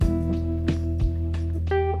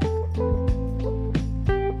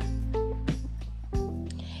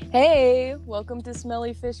Hey, welcome to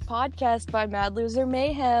Smelly Fish Podcast by Mad Loser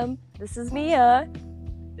Mayhem. This is Mia.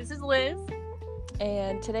 This is Liz.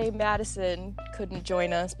 And today Madison couldn't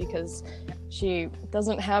join us because she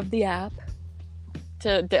doesn't have the app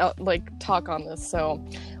to talk on this, so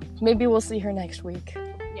maybe we'll see her next week.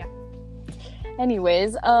 Yeah.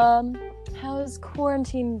 Anyways, how's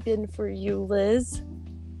quarantine been for you, Liz?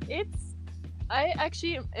 I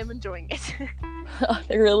actually am enjoying it.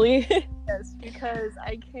 Really? Yes, because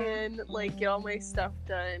I can get all my stuff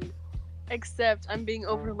done, except I'm being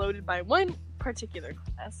overloaded by one particular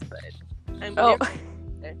class, but I'm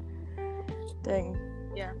Dang.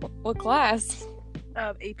 Yeah. What class?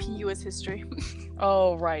 AP US History.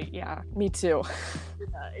 Oh, right, yeah. Me too.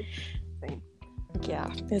 Same. Yeah,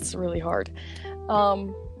 it's really hard.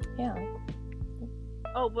 Yeah.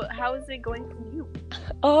 Oh, but how is it going for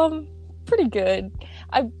you? Pretty good.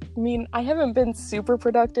 I mean, I haven't been super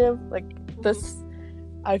productive.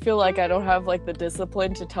 I feel like I don't have the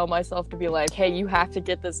discipline to tell myself to be like, hey, you have to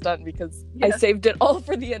get this done because I saved it all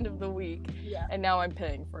for the end of the week. Yeah. And now I'm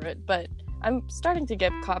paying for it. But I'm starting to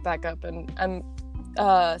get caught back up, and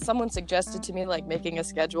someone suggested to me making a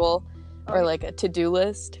schedule or a to-do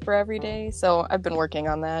list for every day. So I've been working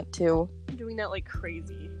on that too. I'm doing that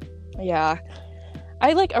crazy. Yeah.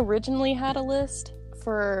 I originally had a list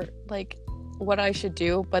for what I should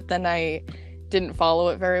do, but then I didn't follow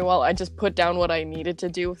it very well. I just put down what I needed to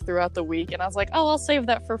do throughout the week, and I was like, oh, I'll save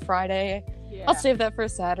that for Friday. Yeah. I'll save that for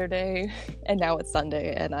Saturday. And now it's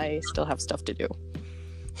Sunday and I still have stuff to do.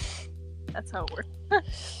 That's how it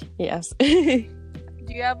works. Yes. Do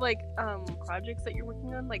you have projects that you're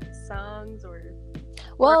working on, songs or?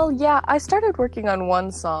 Well, yeah, I started working on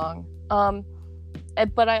one song.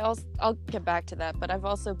 But I'll get back to that. But I've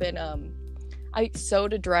also been I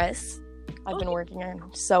sewed a dress. I've been working on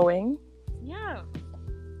sewing. Yeah.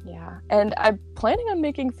 Yeah. And I'm planning on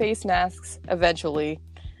making face masks eventually.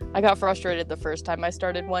 I got frustrated the first time I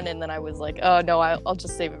started one, and then I was like, oh no, I'll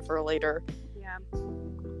just save it for later. Yeah.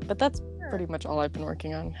 But that's pretty much all I've been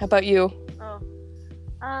working on. How about you? Oh.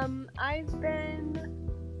 I've been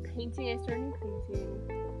painting. I started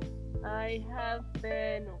painting. I have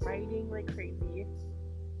been writing like crazy.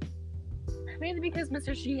 Mainly because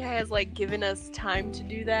Mr. She has given us time to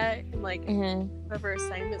do that and of our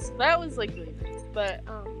assignments. So that was really nice. But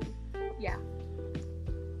yeah.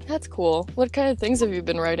 That's cool. What kind of things have you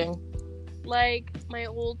been writing? My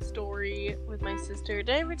old story with my sister.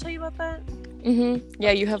 Did I ever tell you about that?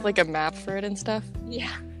 Yeah, you have a map for it and stuff.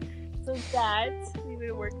 Yeah. So that we've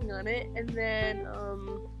been working on it, and then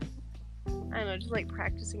I don't know, just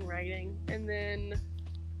practicing writing, and then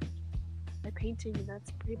my painting, and that's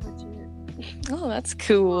pretty much it. Oh, that's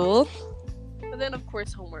cool. But then, of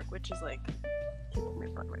course, homework, which is kicking my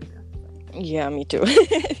butt right now. Yeah, me too.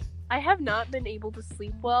 I have not been able to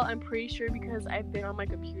sleep well. I'm pretty sure because I've been on my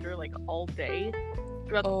computer all day.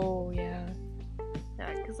 Yeah.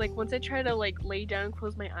 Yeah, because once I try to lay down and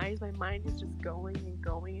close my eyes, my mind is just going and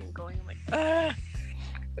going and going. I'm like, ugh.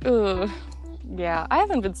 Ugh. Yeah, I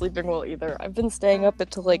haven't been sleeping well either. I've been staying up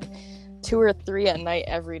until 2 or 3 at night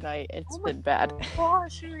every night. It's been bad.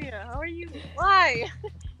 Gosh, Maria, how are you? Why?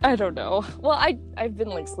 I don't know. Well, I've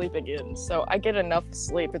been sleeping in, so I get enough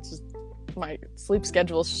sleep. It's just my sleep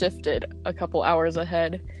schedule shifted a couple hours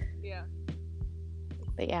ahead. Yeah.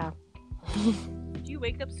 But yeah. Do you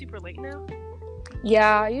wake up super late now?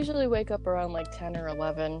 Yeah, I usually wake up around 10 or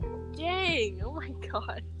 11. Dang! Oh my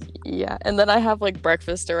god. Yeah, and then I have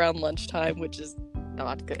breakfast around lunchtime, which is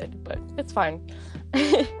not good, but it's fine.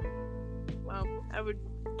 Wow, I would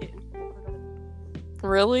get in trouble for that.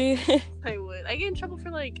 Really? I would. I get in trouble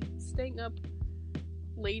for staying up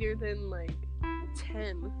later than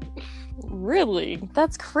 10. Really?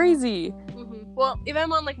 That's crazy. Well, if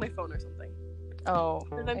I'm on my phone or something. Oh,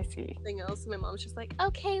 if I'm I see. Something else, my mom's just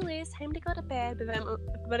okay, Liz, time to go to bed.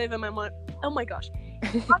 But if I'm on, oh my gosh,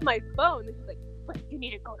 on my phone, it's but you need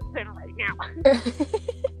to go to bed right now.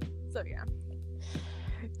 So yeah.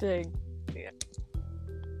 Dang. Yeah.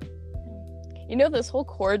 You know, this whole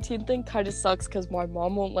quarantine thing kind of sucks because my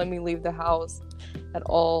mom won't let me leave the house at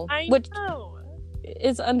all. Which know.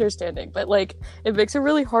 Is understanding, but it makes it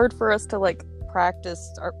really hard for us to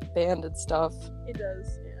practice our band and stuff. It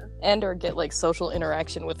does, yeah. And or get social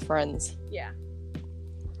interaction with friends. Yeah.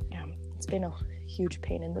 Yeah, it's been a huge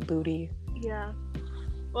pain in the booty. Yeah.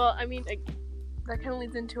 Well, I mean, that kind of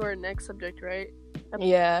leads into our next subject, right?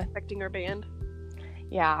 Yeah. Affecting our band.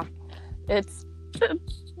 Yeah. It's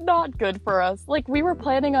not good for us. We were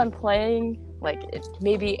planning on playing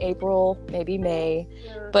maybe April, maybe May,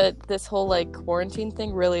 but this whole quarantine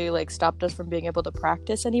thing really stopped us from being able to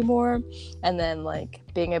practice anymore, and then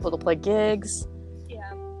being able to play gigs.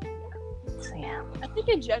 Yeah. think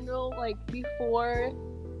in general, like, before,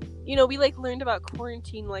 you know, we, like, learned about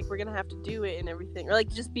quarantine, like, we're gonna have to do it and everything, or, like,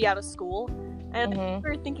 just be out of school, and we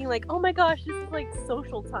were thinking, like, oh my gosh, this is, like,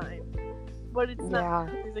 social time, but it's not.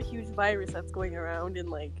 There's a huge virus that's going around, and,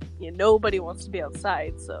 like, you know, nobody wants to be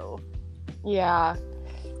outside, so. Yeah.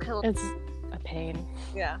 Kind of, it's a pain.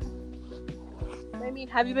 Yeah. I mean,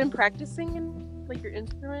 have you been practicing in, like, your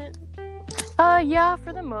instrument? Yeah,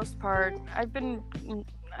 for the most part. I've been,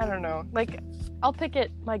 I don't know, like, I'll pick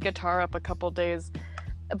my guitar up a couple days,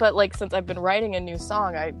 but, like, since I've been writing a new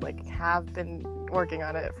song, I, like, have been working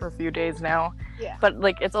on it for a few days now. Yeah. But,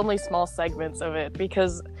 like, it's only small segments of it,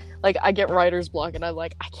 because, like, I get writer's block, and I'm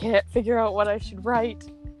like, I can't figure out what I should write.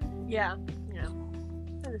 Yeah.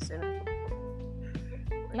 I understand.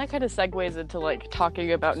 And that kind of segues into, like,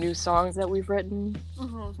 talking about new songs that we've written.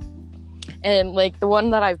 Mm-hmm. And, like, the one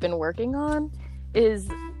that I've been working on is,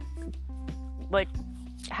 like,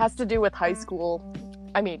 has to do with high school.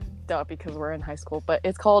 I mean, duh, because we're in high school, but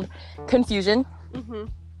it's called Confusion. Mm-hmm.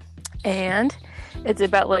 And it's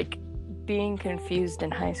about, like, being confused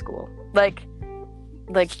in high school. Like,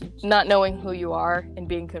 not knowing who you are and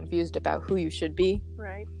being confused about who you should be.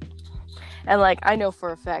 Right. And, like, I know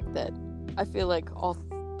for a fact that I feel like all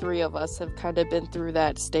three of us have kind of been through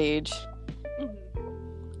that stage.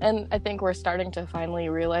 Mm-hmm. And I think we're starting to finally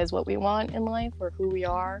realize what we want in life or who we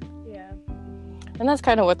are. Yeah. And that's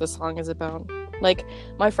kind of what the song is about. Like,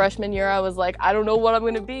 my freshman year, I was like, I don't know what I'm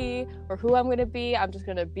going to be or who I'm going to be. I'm just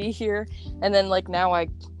going to be here. And then, like, now I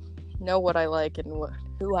know what I like and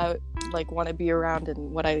who I, like, want to be around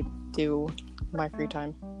and what I do in my free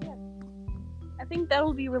time. Yeah. I think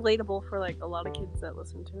that'll be relatable for, like, a lot of kids that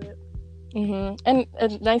listen to it. Mm-hmm. And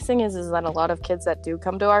a nice thing is that a lot of kids that do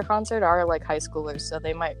come to our concert are, like, high schoolers, so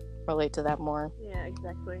they might relate to that more. Yeah,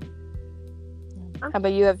 exactly. How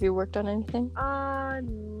about you? Have you worked on anything?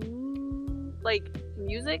 Like,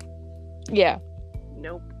 music? Yeah.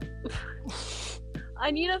 Nope.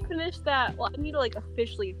 I need to finish that. Well, I need to, like,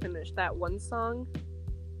 officially finish that one song.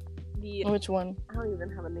 Which one? I don't even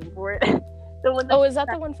have a name for it. The one. Oh, is that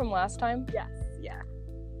the one from last time? Yes. Yeah.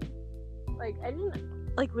 Like, I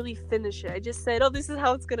didn't, like, really finish it. I just said, oh, this is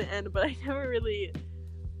how it's gonna end, but I never really.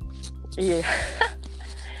 Yeah.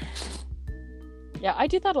 Yeah, I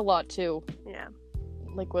do that a lot too. Yeah.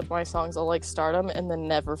 Like, with my songs, I'll, like, start them and then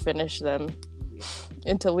never finish them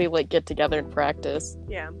until we, like, get together and practice.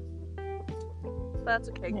 Yeah. But that's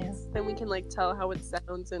okay, because then we can, like, tell how it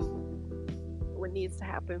sounds and what needs to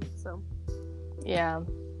happen, so. Yeah.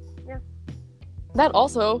 Yeah. That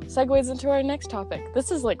also segues into our next topic.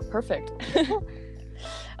 This is, like, perfect.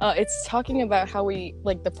 It's talking about how we,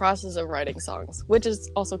 like, the process of writing songs, which is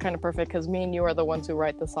also kind of perfect because me and you are the ones who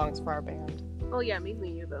write the songs for our band. Oh, yeah, mainly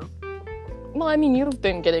you, though. Well, I mean, you've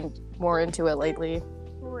been getting more into it lately.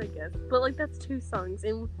 Well, I guess. But, like, that's 2 songs,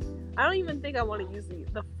 and I don't even think I want to use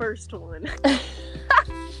the first one.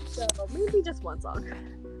 So, maybe just 1 song.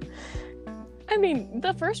 I mean,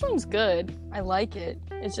 the first one's good. I like it.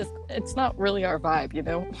 It's just, it's not really our vibe, you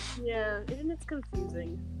know? Yeah, and it's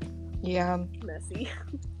confusing. Yeah. Messy.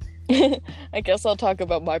 I guess I'll talk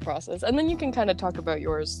about my process, and then you can kind of talk about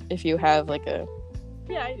yours if you have, like, a...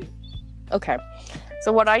 Yeah, I do. Okay.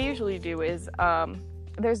 So what I usually do is,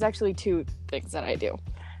 there's actually 2 things that I do.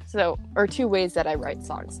 So, or 2 ways that I write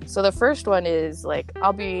songs. So the first one is, like,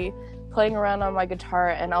 I'll be playing around on my guitar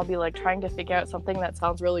and I'll be, like, trying to figure out something that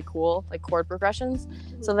sounds really cool, like chord progressions.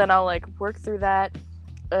 Mm-hmm. So then I'll, like, work through that,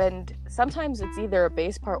 and sometimes it's either a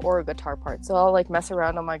bass part or a guitar part. So I'll, like, mess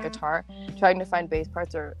around on my guitar trying to find bass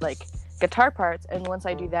parts or, like, guitar parts, and once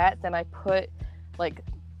I do that, then I put, like,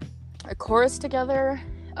 a chorus together,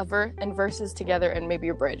 and verses together, and maybe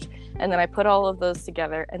a bridge, and then I put all of those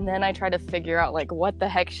together, and then I try to figure out, like, what the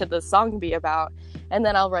heck should the song be about, and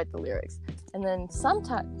then I'll write the lyrics. And then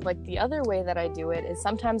sometimes, like, the other way that I do it is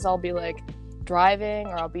sometimes I'll be, like, driving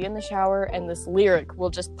or I'll be in the shower and this lyric will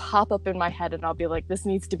just pop up in my head and I'll be like, this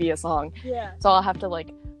needs to be a song. Yeah. So I'll have to,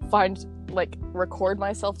 like, record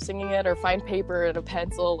myself singing it or find paper and a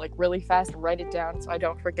pencil, like, really fast and write it down so I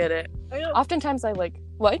don't forget it. I know. Oftentimes I, like,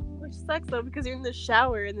 what? Which sucks, though, because you're in the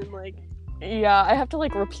shower and then, like... Yeah, I have to,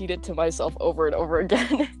 like, repeat it to myself over and over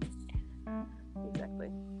again. Exactly.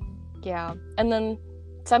 Yeah. And then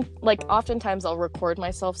oftentimes I'll record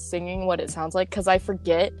myself singing what it sounds like because I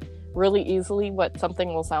forget really easily what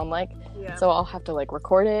something will sound like. Yeah. So I'll have to, like,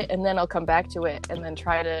 record it and then I'll come back to it and then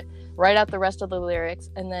try to write out the rest of the lyrics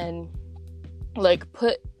and then, like,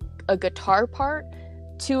 put a guitar part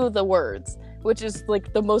to the words, which is,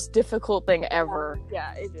 like, the most difficult thing ever.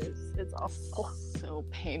 Yeah, it is. It's awful. So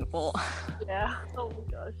painful. Yeah. Oh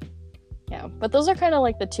my gosh. Yeah, but those are kind of,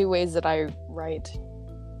 like, the 2 ways that I write.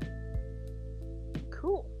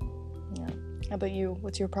 Cool. Yeah. How about you?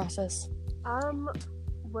 What's your process?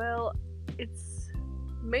 Well, it's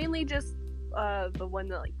mainly just the one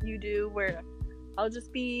that like you do, where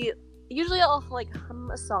usually I'll like hum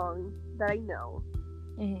a song that I know,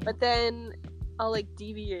 but then I'll like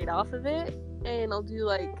deviate off of it and I'll do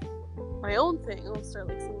like my own thing. I'll start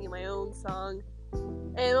like singing my own song.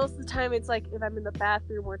 And most of the time it's like if I'm in the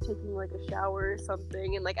bathroom or taking like a shower or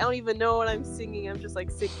something, and like I don't even know what I'm singing, I'm just like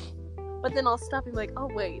singing. But then I'll stop and be like, oh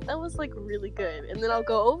wait, that was like really good, and then I'll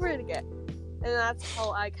go over it again. And that's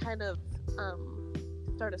how I kind of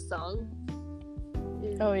start a song.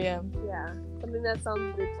 Oh yeah. Yeah, something that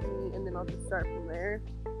sounds good to me, and then I'll just start from there.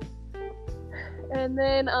 And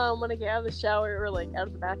then when I get out of the shower or like out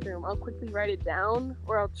of the bathroom, I'll quickly write it down,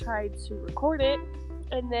 or I'll try to record it,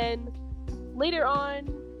 and then later on,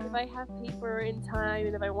 if I have paper and time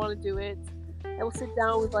and if I want to do it, I will sit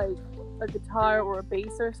down with like a guitar or a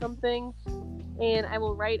bass or something, and I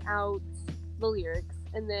will write out the lyrics,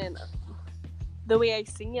 and then the way I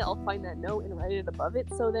sing it, I'll find that note and write it above it,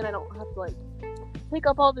 so then I don't have to like take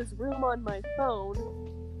up all this room on my phone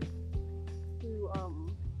to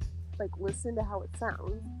like listen to how it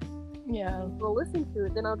sounds. Yeah. I'll listen to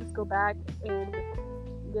it, then I'll just go back and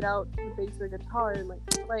get out the bass or guitar and like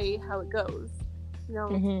play how it goes, how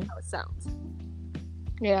it sounds.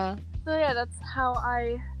 Yeah. So yeah, that's how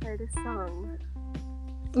I write a song.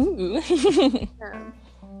 Ooh. Yeah.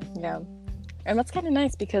 Yeah. And that's kind of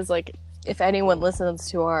nice because like if anyone listens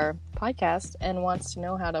to our podcast and wants to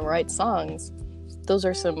know how to write songs, those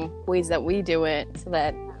are some ways that we do it so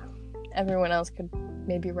that everyone else could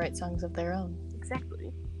maybe write songs of their own.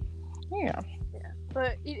 Exactly. Yeah.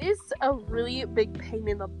 But it is a really big pain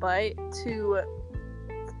in the butt to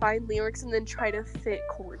find lyrics and then try to fit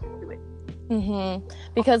chords to it.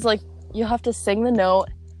 Because like you have to sing the note,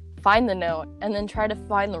 find the note, and then try to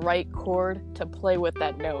find the right chord to play with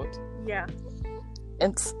that note. Yeah.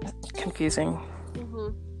 It's confusing.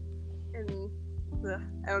 And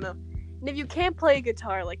I don't know. And if you can't play a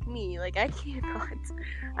guitar like me, like I cannot,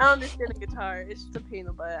 I don't understand a guitar. It's just a pain in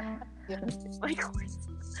the butt. It's my chords.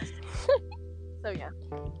 So yeah.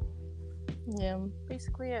 Yeah.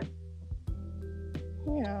 Basically it.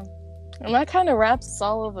 Yeah. And that kind of wraps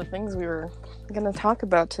all of the things we were going to talk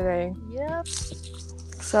about today. Yep.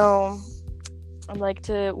 So, I'd like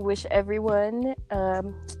to wish everyone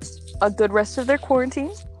a good rest of their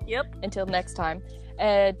quarantine. Yep. Until next time.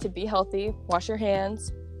 And to be healthy, wash your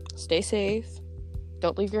hands, stay safe,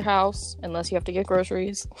 don't leave your house unless you have to get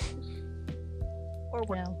groceries. Or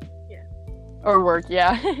work. Yeah. Or work,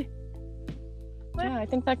 yeah. Yeah, I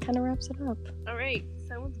think that kind of wraps it up. Alright,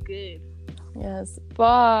 sounds good. Yes.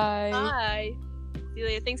 Bye. Bye. See you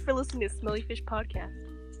later. Thanks for listening to Smelly Fish Podcast.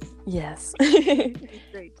 Yes.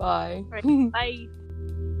 Great. Bye. Alright, bye.